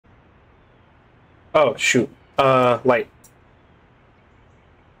Oh, shoot. Light.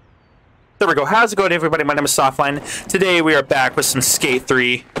 There we go. How's it going, everybody? My name is Softline. Today we are back with some Skate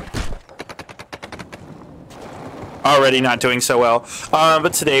 3. Already not doing so well.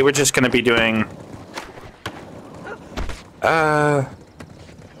 But today we're just going to be doing... Yeah,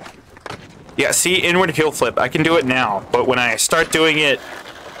 see? Inward heel flip. I can do it now. But when I start doing it...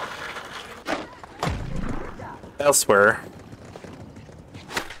 elsewhere...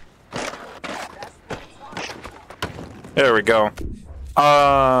 There we go.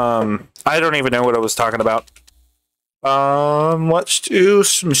 I don't even know what I was talking about. Let's do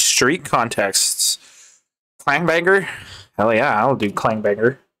some street contexts. Clangbanger? Hell yeah, I'll do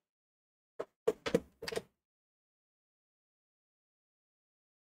Clangbanger.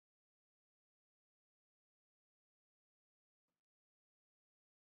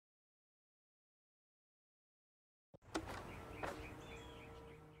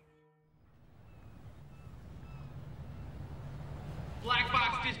 Black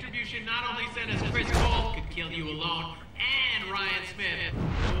Box Distribution not only sent us Chris Cole, could kill you alone, and Ryan Smith.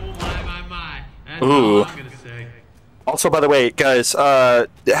 Oh my. That's all I'm gonna say. Also, by the way, guys, do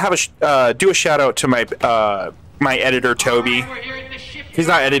a shout out to my my editor Toby. He's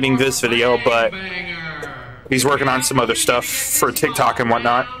not editing this video, but he's working on some other stuff for TikTok and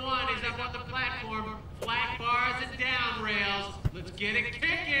whatnot.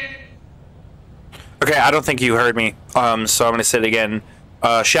 Okay, I don't think you heard me, so I'm gonna say it again.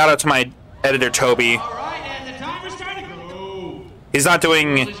 Shout out to my editor Toby. He's not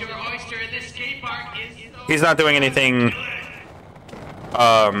doing. He's not doing anything.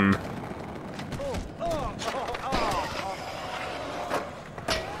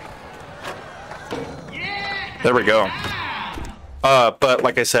 There we go. But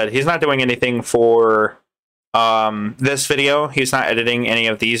like I said, he's not doing anything for this video. He's not editing any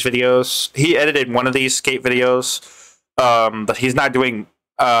of these videos. He edited one of these skate videos, but he's not doing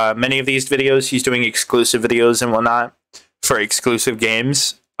many of these videos. He's doing exclusive videos and whatnot for exclusive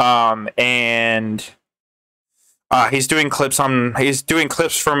games. And he's doing clips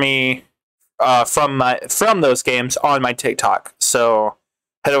for me from those games on my TikTok. So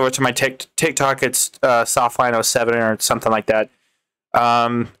head over to my TikTok. It's Softline07 or something like that.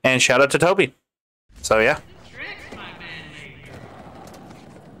 And shout out to Toby. So yeah.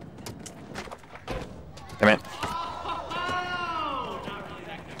 Damn it.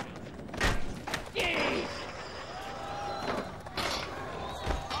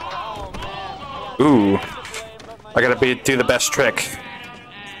 Ooh. I gotta do the best trick.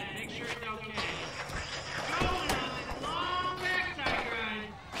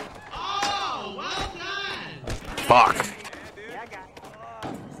 Fuck.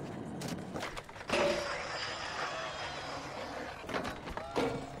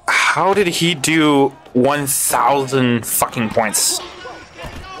 How did he do 1,000 fucking points?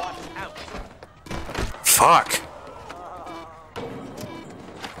 Fuck.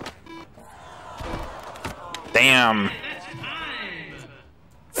 Damn.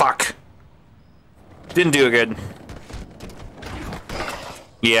 Fuck. Didn't do it good.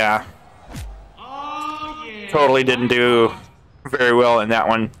 Yeah. Totally didn't do very well in that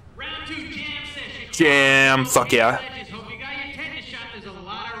one. Jam. Fuck yeah.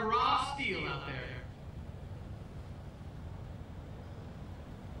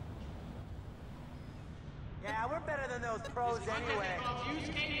 Yeah, we're better than those pros anyway.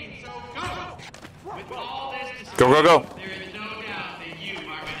 Go, go, go. There is no doubt that you are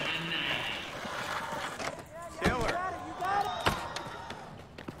gonna Killer.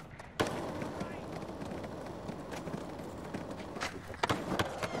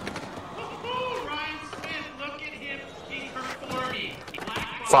 Ryan Smith, look at him. He's performing.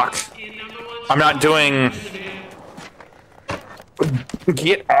 Fuck. I'm not doing...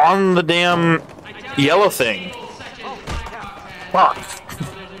 Get on the damn yellow thing. Fuck.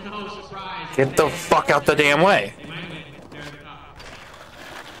 Get the fuck out the damn way.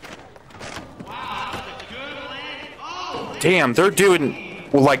 Damn, they're doing,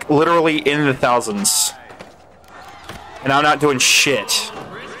 like, literally in the thousands. And I'm not doing shit.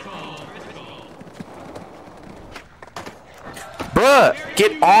 Bruh,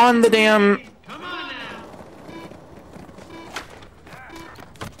 get on the damn...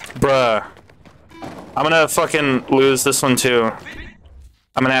 Bruh. I'm gonna fucking lose this one too.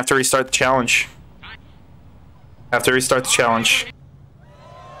 I'm gonna have to restart the challenge. Have to restart the challenge.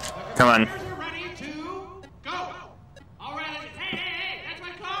 Come on.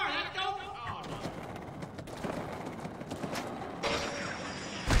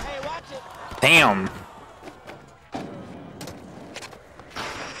 Damn.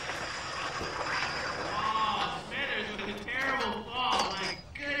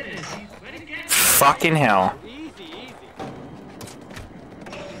 Fucking hell.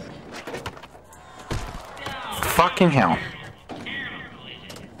 Fucking hell.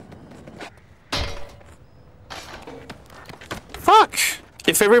 Fuck!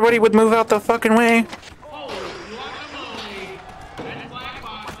 If everybody would move out the fucking way.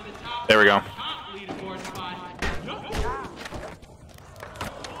 There we go.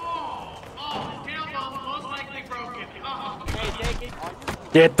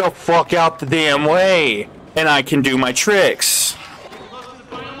 Get the fuck out the damn way, and I can do my tricks.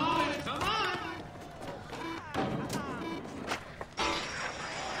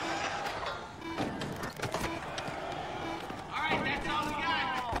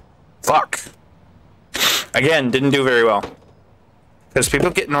 Fuck. Again, didn't do very well. Because people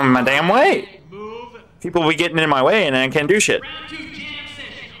getting on my damn way. People be getting in my way and I can't do shit.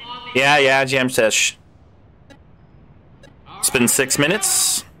 Yeah, jam sesh. It's been 6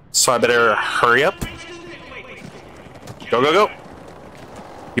 minutes, so I better hurry up. Go, go, go.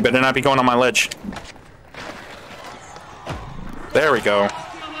 You better not be going on my ledge. There we go.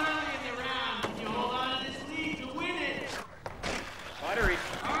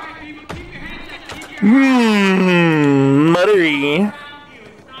 Muttery.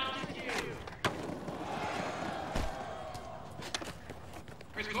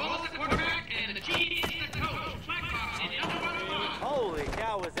 Holy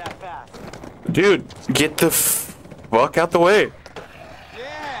cow, was that fast? Dude, get the fuck out the way.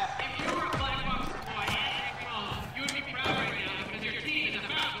 Yeah. If you were a Black Box boy and Frank Nolan, you would be proud right now because your team is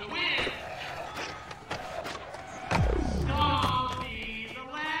about to win. Salty, the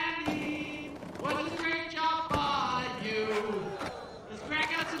landing. Was a great job by you. Let's crack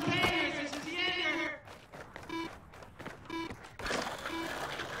out some layers. This is the ender.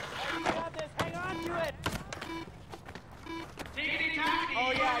 You got this. Hang on to it. Tickety-tackety.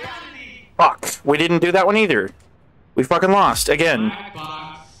 Oh, yeah. Fuck. We didn't do that one either. We fucking lost again. Black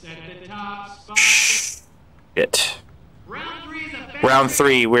Box at the top spot. Shit. Round 3 is a best Round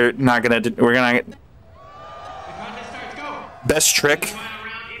 3, we're not gonna. We're gonna. The contest starts. Go. Best trick. Final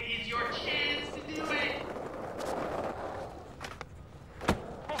round, it is your chance to do it.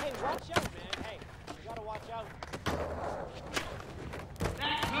 Hey, watch out, man. Hey, you gotta watch out.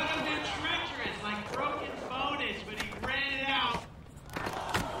 That could have been treacherous, like Broken's bonus, but he ran it out.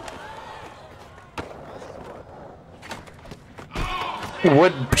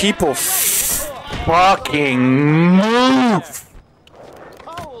 Would people fucking move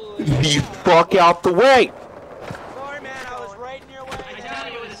the fuck out the way? Sorry, man. I was right in your way. I tell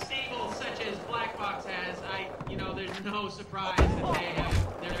you, with a stable such as Black Box has, there's no surprise that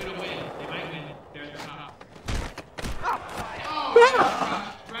they're gonna win. They might win. They're at the top. Oh,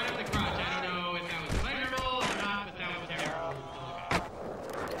 right up the crotch. I don't know if that was pleasurable or not, but that was terrible.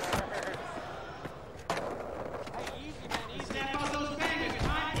 Hey, easy, man. Easy. Step on those fingers.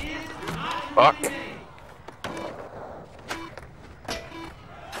 Time is not Fuck. moving.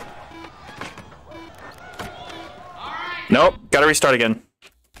 Nope. Gotta restart again.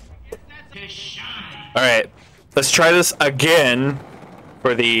 To shine. Alright. Let's try this again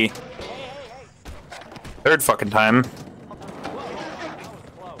for the third fucking time. That was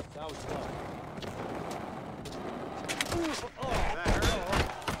close. That was close.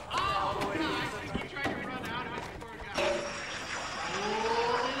 Oh, nice. He tried to run out of it before it got.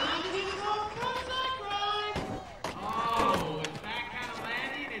 Oh, it's that kind of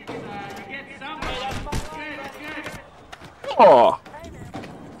landing. It's you get something. It's good. Oh.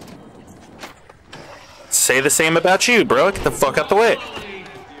 Say the same about you, bro. Get the fuck out the way.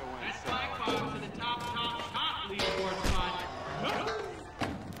 That's Black Box to the top leaderboard spot.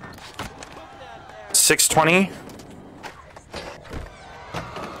 620.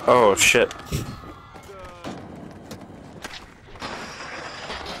 Oh shit.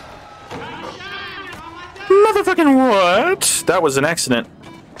 Motherfucking what? That was an accident.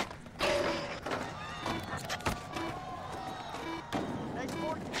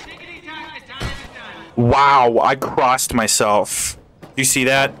 Wow, I crossed myself. You see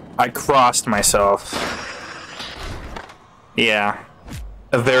that? I crossed myself. Yeah.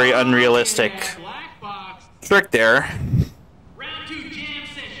 A very unrealistic Black Box. trick there. Round 2 jam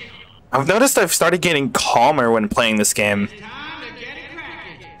session. I've noticed I've started getting calmer when playing this game. Time to get it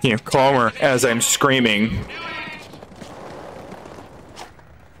cracking. Yeah, calmer as I'm screaming.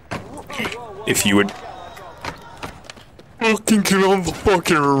 If you would fucking get on the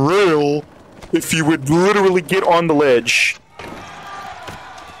fucking rail. If you would literally get on the ledge.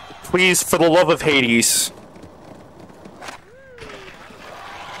 Please, for the love of Hades.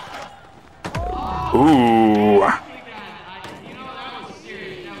 Ooh. You know, that was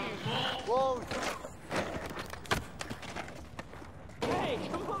serious. That was bold.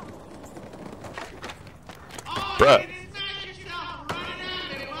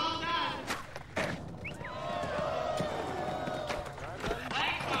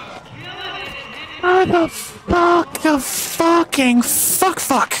 What the fuck? The fucking fuck.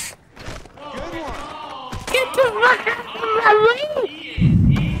 Get the fuck out of my way!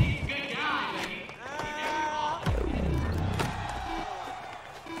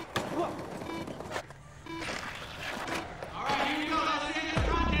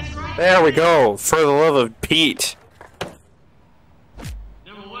 There we go. For the love of Pete.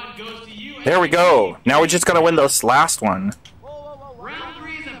 There we go. Now we just gotta win this last one. Round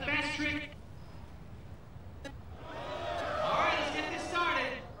 3 is a best trick. Alright, let's get this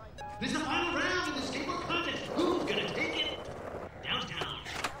started. This is the final round of the skateboard contest. Who's gonna take it? Downtown.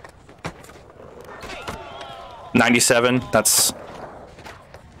 97. That's...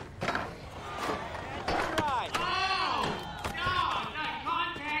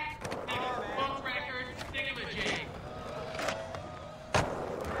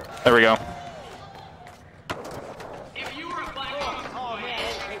 There we go.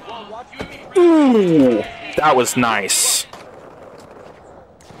 Ooh, that was nice.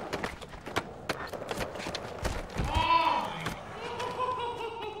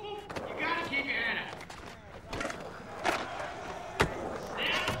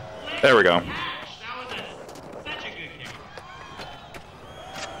 There we go.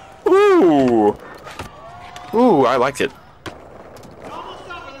 Ooh. Ooh, I liked it.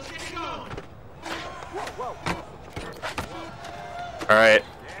 Alright.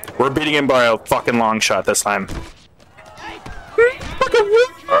 We're beating him by a fucking long shot this time.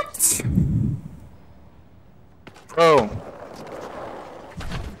 Bro.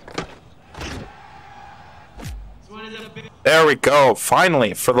 There we go.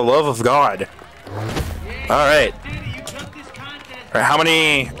 Finally, for the love of God. Alright. Alright, how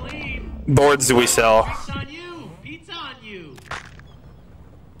many boards do we sell?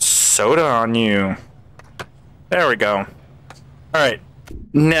 Soda on you. There we go. Alright.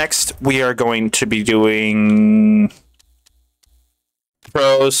 Next, we are going to be doing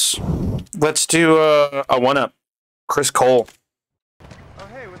pros. Let's do a one-up. Chris Cole. Oh,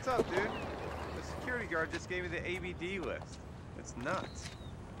 hey, what's up, dude? The security guard just gave me the ABD list. It's nuts.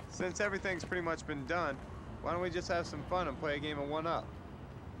 Since everything's pretty much been done, why don't we just have some fun and play a game of one-up?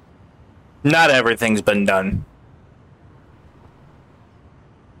 Not everything's been done.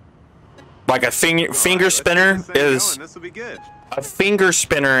 Like a finger spinner is... This will be good. A finger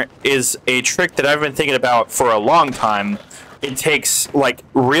spinner is a trick that I've been thinking about for a long time. It takes like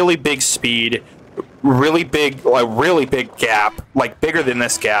really big speed, really big gap, like bigger than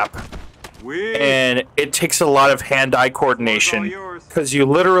this gap. And it takes a lot of hand-eye coordination because you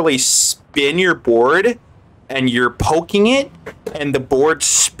literally spin your board and you're poking it and the board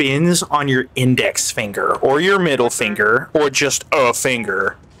spins on your index finger or your middle finger or just a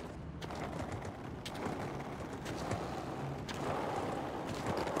finger.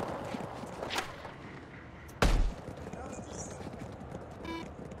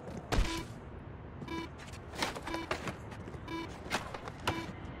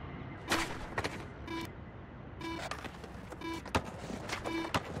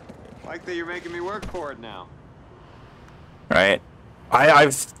 Like that you're making me work for it now. Right. I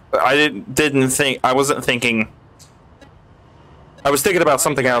wasn't thinking. I was thinking about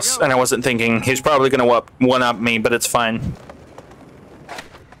something else, and I wasn't thinking. He's probably gonna one-up me, but it's fine.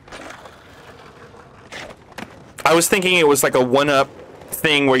 I was thinking it was like a one-up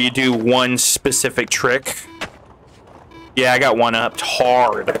thing where you do one specific trick. Yeah, I got one-upped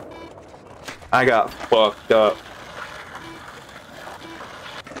hard. I got fucked up.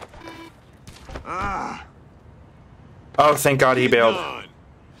 Oh, thank God he bailed.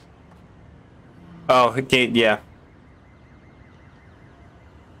 Oh, okay, yeah.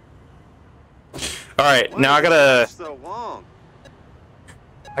 Alright, now I gotta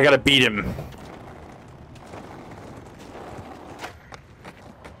beat him.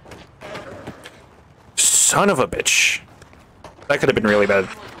 Son of a bitch. That could have been really bad.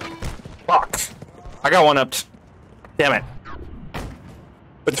 Fuck. I got one-upped. Damn it.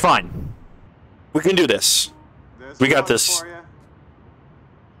 But it's fine. We can do this. We got this.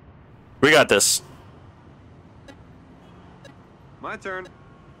 We got this. My turn.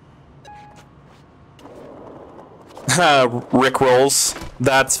 Rick rolls.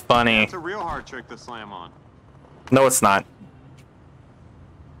 That's funny. It's a real hard trick to slam on. No, it's not.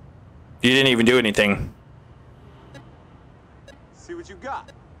 You didn't even do anything. See what you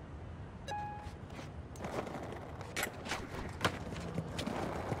got.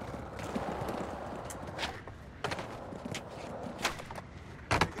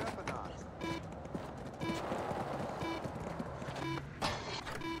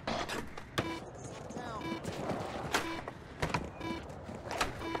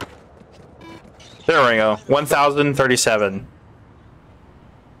 There we go. 1,037.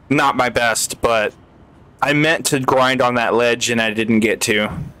 Not my best, but I meant to grind on that ledge and I didn't get to.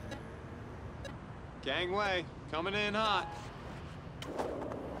 Gangway, coming in hot.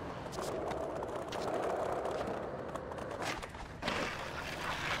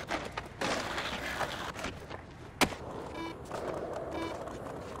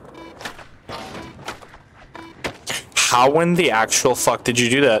 How in the actual fuck did you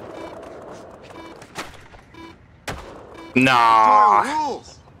do that? Nah.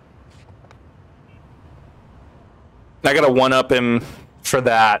 Rules. I gotta one-up him for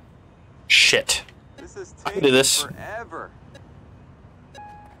that. Shit. This is I can do this. forever.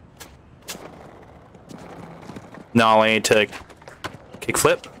 Nollie to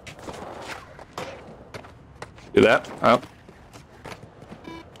kickflip. Do that. Oh.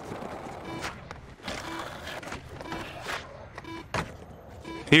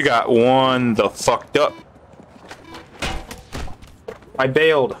 You got one the fucked up. I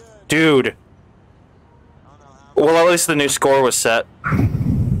bailed. Dude. Well, at least the new score was set.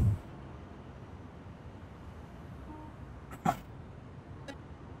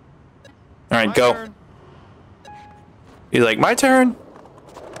 Alright, My go. turn. He's like, my turn?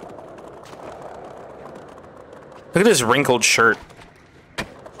 Look at his wrinkled shirt.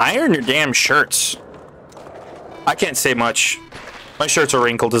 Iron your damn shirts. I can't say much. My shirts are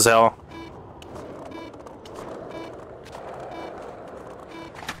wrinkled as hell.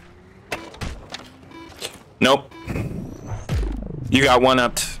 Nope. You got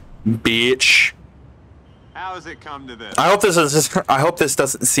one-upped, bitch. How has it come to this? I hope this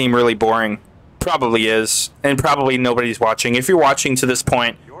doesn't seem really boring. Probably is, and probably nobody's watching. If you're watching to this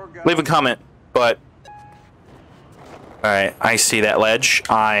point, leave a comment. But all right, I see that ledge.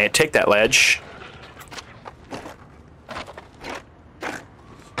 I take that ledge,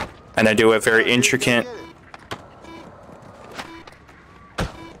 and I do a very intricate.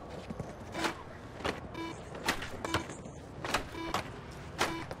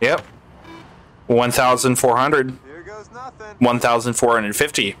 Yep. 1,400. Here goes nothing.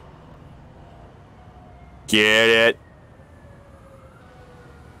 1,450. Get it.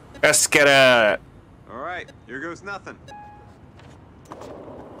 Let's get it. All right, here goes nothing.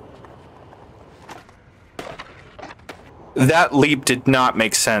 That leap did not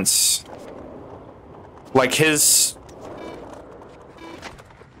make sense. Like his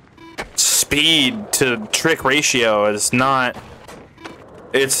speed to trick ratio is not.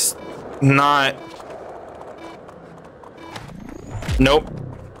 It's not. Nope.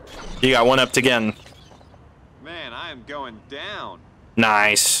 You got one upped again. Man, I am going down.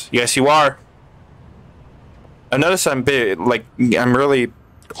 Nice. Yes, you are. I notice I'm big. Like I'm really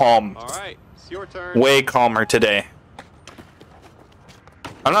calm. All right, it's your turn. Way calmer today.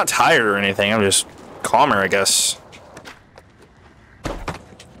 I'm not tired or anything. I'm just calmer, I guess.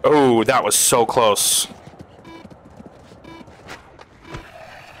 Oh, that was so close.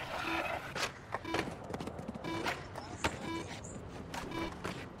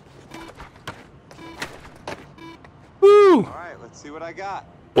 Woo! All right, let's see what I got.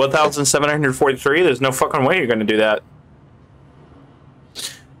 1,743. There's no fucking way you're gonna do that.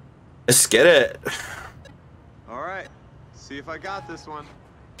 Let's get it. All right, see if I got this one.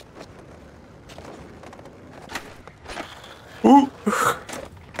 Ooh.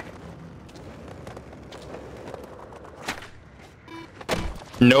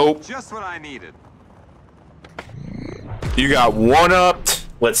 Nope. Just what I needed. You got one upped.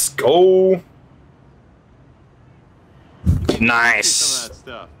 Let's go. Nice. Some of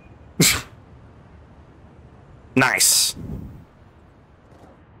that stuff. Nice.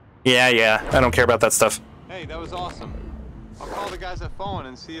 Yeah. I don't care about that stuff. Hey, that was awesome. I'll call the guys at Phone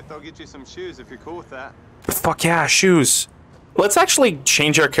and see if they'll get you some shoes if you're cool with that. Fuck yeah, shoes. Let's actually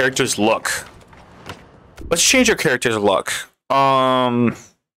change our character's look. Let's change our character's look.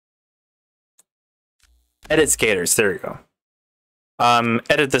 Edit skaters. There we go.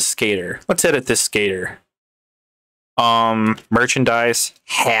 Edit this skater. Let's edit this skater. Merchandise,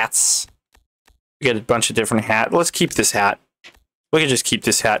 hats. We got a bunch of different hats. Let's keep this hat. We can just keep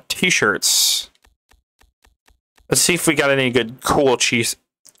this hat. T-shirts. Let's see if we got any good cool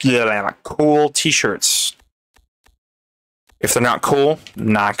cool t-shirts. If they're not cool,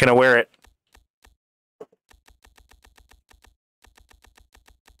 not gonna wear it.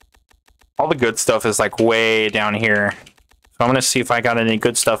 All the good stuff is like way down here. So I'm gonna see if I got any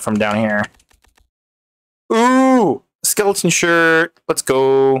good stuff from down here. Ooh! Skeleton shirt. Let's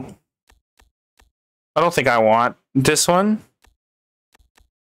go. I don't think I want this one.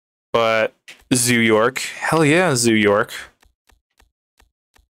 But Zoo York. Hell yeah, Zoo York.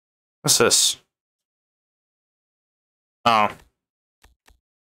 What's this? Oh.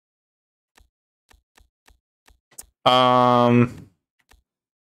 Hmm.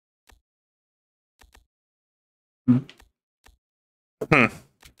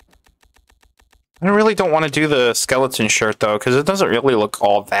 I really don't want to do the skeleton shirt though, because it doesn't really look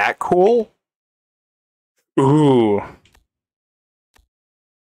all that cool. Ooh.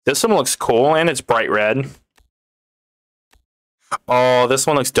 This one looks cool, and it's bright red. Oh, this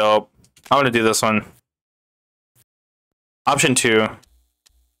one looks dope. I want to do this one. Option 2.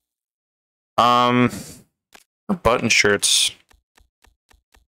 Button shirts.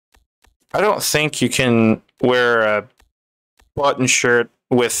 I don't think you can wear a button shirt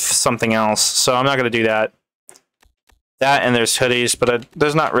with something else, so I'm not going to do that. That, and there's hoodies, but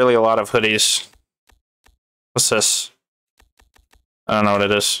there's not really a lot of hoodies. What's this? I don't know what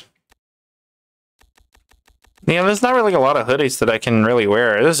it is. Yeah, there's not really a lot of hoodies that I can really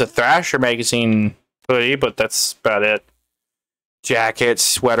wear. There's a Thrasher magazine hoodie, but that's about it. Jackets,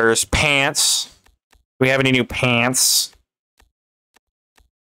 sweaters, pants. Do we have any new pants?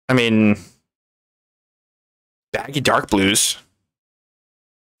 I mean, baggy dark blues.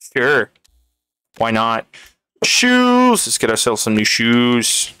 Sure. Why not? Shoes! Let's get ourselves some new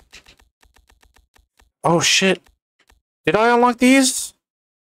shoes. Oh, shit. Did I unlock these?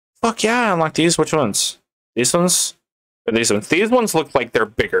 Fuck yeah, I unlocked these. Which ones? These ones? Or these ones? These ones look like they're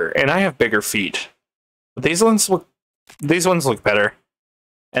bigger, and I have bigger feet. But these ones look better.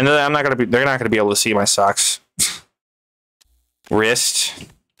 And then they're not gonna be able to see my socks. Wrist.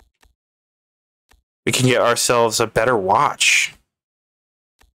 We can get ourselves a better watch.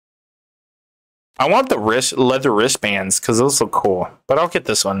 I want the leather wristbands, because those look cool. But I'll get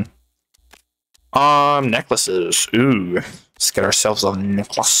this one. Necklaces. Ooh. Let's get ourselves a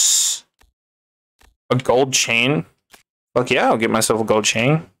necklace. A gold chain. Fuck yeah, I'll get myself a gold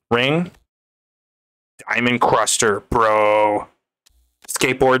chain. Ring. Diamond cruster, bro.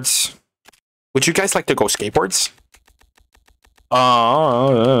 Skateboards. Would you guys like to go skateboards?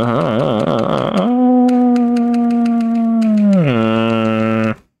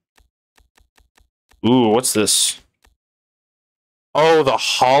 Ooh, what's this? Oh, the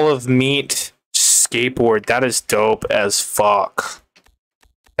Hall of Meat skateboard. That is dope as fuck.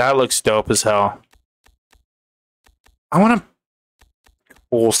 That looks dope as hell. I want a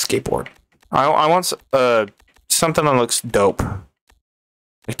cool skateboard. I want something that looks dope.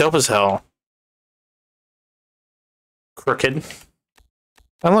 Like dope as hell. Crooked.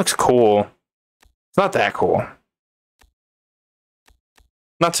 That looks cool. It's not that cool.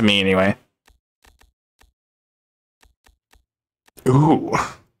 Not to me, anyway. Ooh.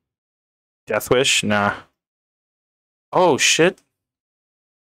 Death Wish? Nah. Oh, shit.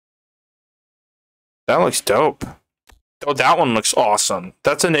 That looks dope. Oh, that one looks awesome.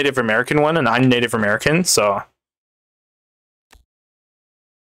 That's a Native American one, and I'm Native American, so...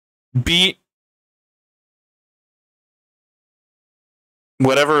 Beat...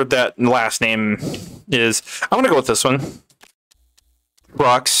 whatever that last name is. I'm gonna go with this one.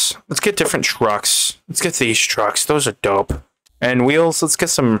 Trucks. Let's get different trucks. Let's get these trucks. Those are dope. And wheels. Let's get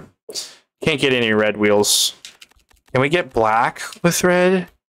some... Can't get any red wheels. Can we get black with red?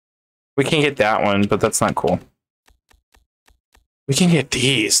 We can get that one, but that's not cool. We can get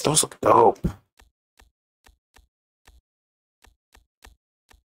these. Those look dope.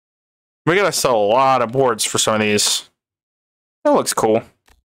 We gotta sell a lot of boards for some of these. That looks cool.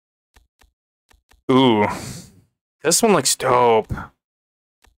 Ooh. This one looks dope.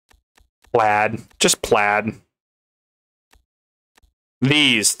 Plaid. Just plaid.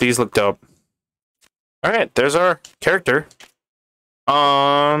 These look dope. Alright, there's our character.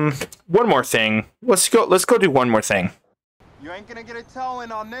 One more thing. Let's go do one more thing. You ain't gonna get a toe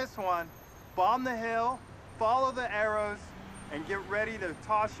in on this one. Bomb the hill, follow the arrows, and get ready to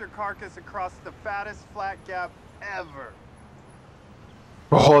toss your carcass across the fattest flat gap ever.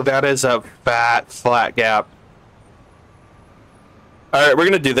 Oh, that is a fat flat gap. Alright, we're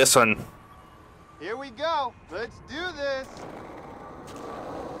gonna do this one. Here we go. Let's do this.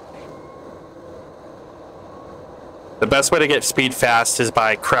 The best way to get speed fast is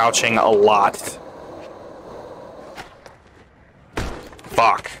by crouching a lot.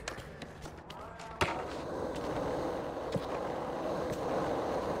 Fuck.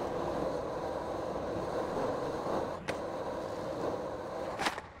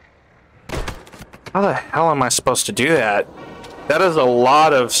 How the hell am I supposed to do that? That is a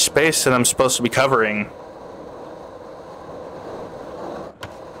lot of space that I'm supposed to be covering.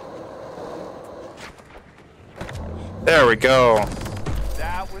 There we go.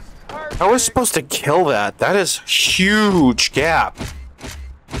 That was perfect. How was supposed to kill that? That is huge gap.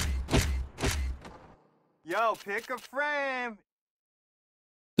 Yo, pick a frame.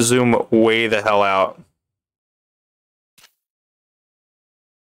 Zoom way the hell out.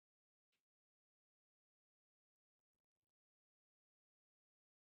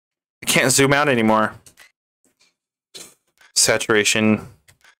 I can't zoom out anymore. Saturation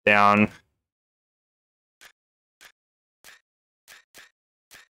down.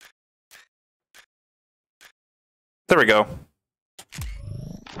 There we go.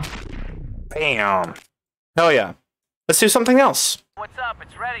 Bam. Hell yeah. Let's do something else. What's up?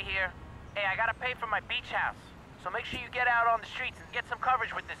 It's ready here. Hey, I gotta pay for my beach house. So make sure you get out on the streets and get some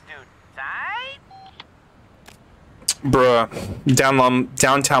coverage with this dude. Tight? Bruh.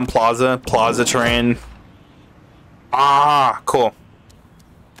 Downtown Plaza terrain. Ah, cool.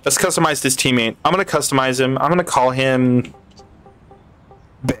 Let's customize this teammate. I'm gonna customize him. I'm gonna call him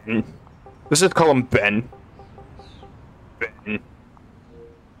Ben. Let's just call him Ben. Ben.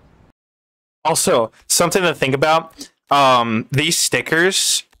 Also, something to think about. These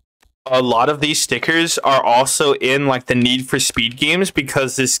stickers, a lot of these stickers are also in like the Need for Speed games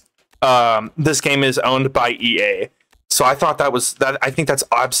because this game is owned by EA. So I thought I think that's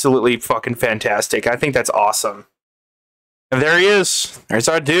absolutely fucking fantastic. I think that's awesome. And there he is. There's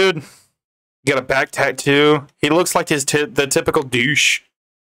our dude. Got a back tattoo. He looks like the typical douche.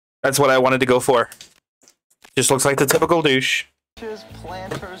 That's what I wanted to go for. Just looks like the typical douche.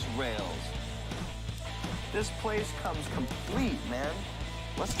 Planters, rails. This place comes complete, man.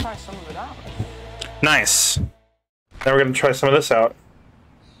 Let's try some of it out. Nice. Now we're gonna try some of this out.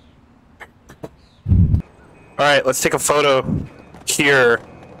 Alright, let's take a photo here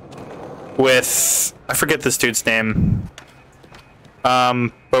with... I forget this dude's name.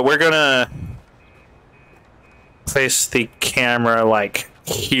 But we're gonna place the camera like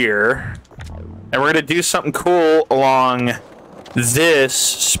here. And we're gonna do something cool along this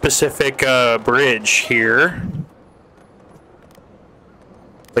specific bridge here.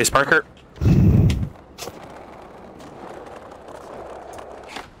 Place marker.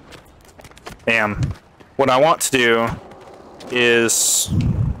 Bam. What I want to do is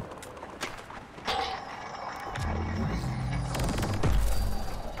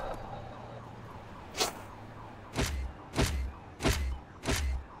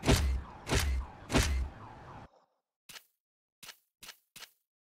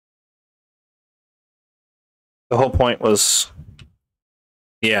the whole point was,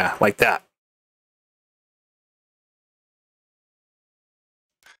 yeah, like that.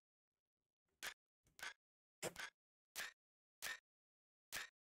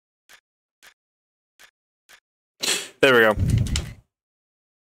 There we go.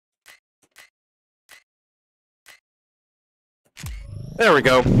 There we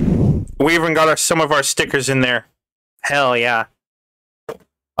go. We even got some of our stickers in there. Hell yeah.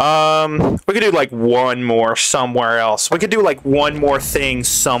 We could do like one more somewhere else. We could do like one more thing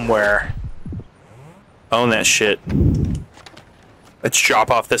somewhere. Own that shit. Let's drop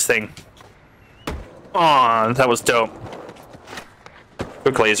off this thing. Aw, that was dope.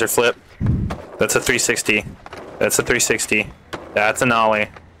 Quick laser flip. That's a 360. That's a 360. That's an ollie.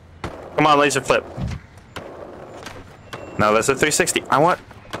 Come on, laser flip. No, that's a 360. I want...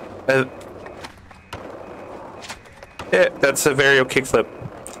 yeah, that's a varial kickflip.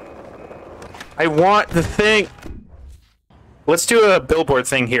 I want the thing. Let's do a billboard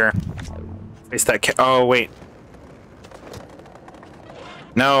thing here. Place that oh, wait.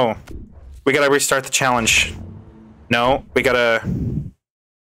 No. We gotta restart the challenge. No, we gotta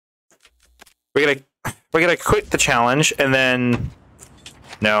quit the challenge and then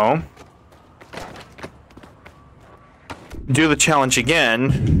no. Do the challenge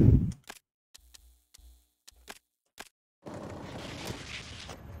again.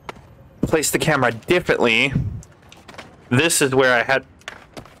 Place the camera differently. This is where I had...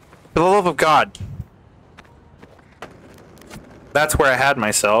 For the love of God. That's where I had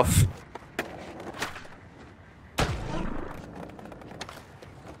myself.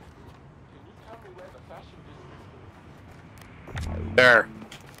 There.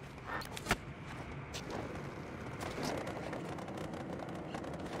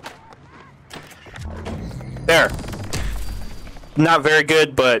 There. Not very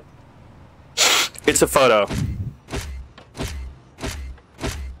good, but it's a photo.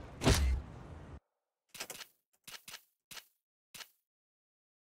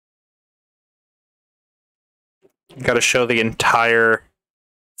 Got to show the entire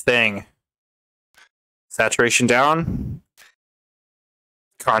thing. Saturation down.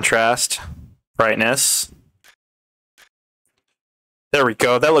 Contrast. Brightness. There we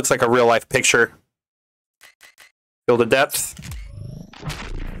go. That looks like a real life picture. Field of depth.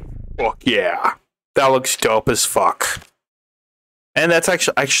 Fuck yeah. That looks dope as fuck. And that's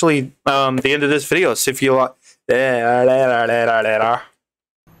actually the end of this video. So if you like,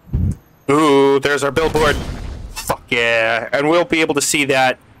 ooh, there's our billboard. Fuck yeah! And we'll be able to see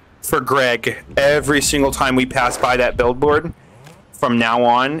that for Greg every single time we pass by that billboard. From now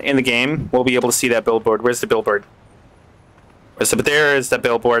on in the game, we'll be able to see that billboard. Where's the billboard? There is that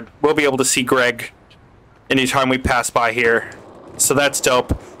billboard. We'll be able to see Greg anytime we pass by here. So that's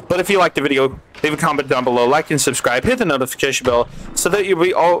dope. But if you liked the video, leave a comment down below, like and subscribe, hit the notification bell so that you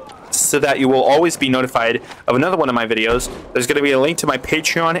will always be notified of another one of my videos. There's going to be a link to my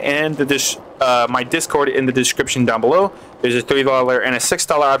Patreon and my Discord in the description down below. There's a $3 and a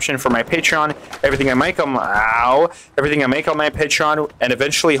 $6 option for my Patreon. Everything I make on my Patreon, and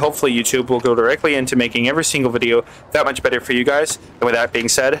eventually, hopefully, YouTube will go directly into making every single video that much better for you guys. And with that being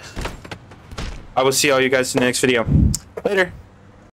said, I will see all you guys in the next video. Later.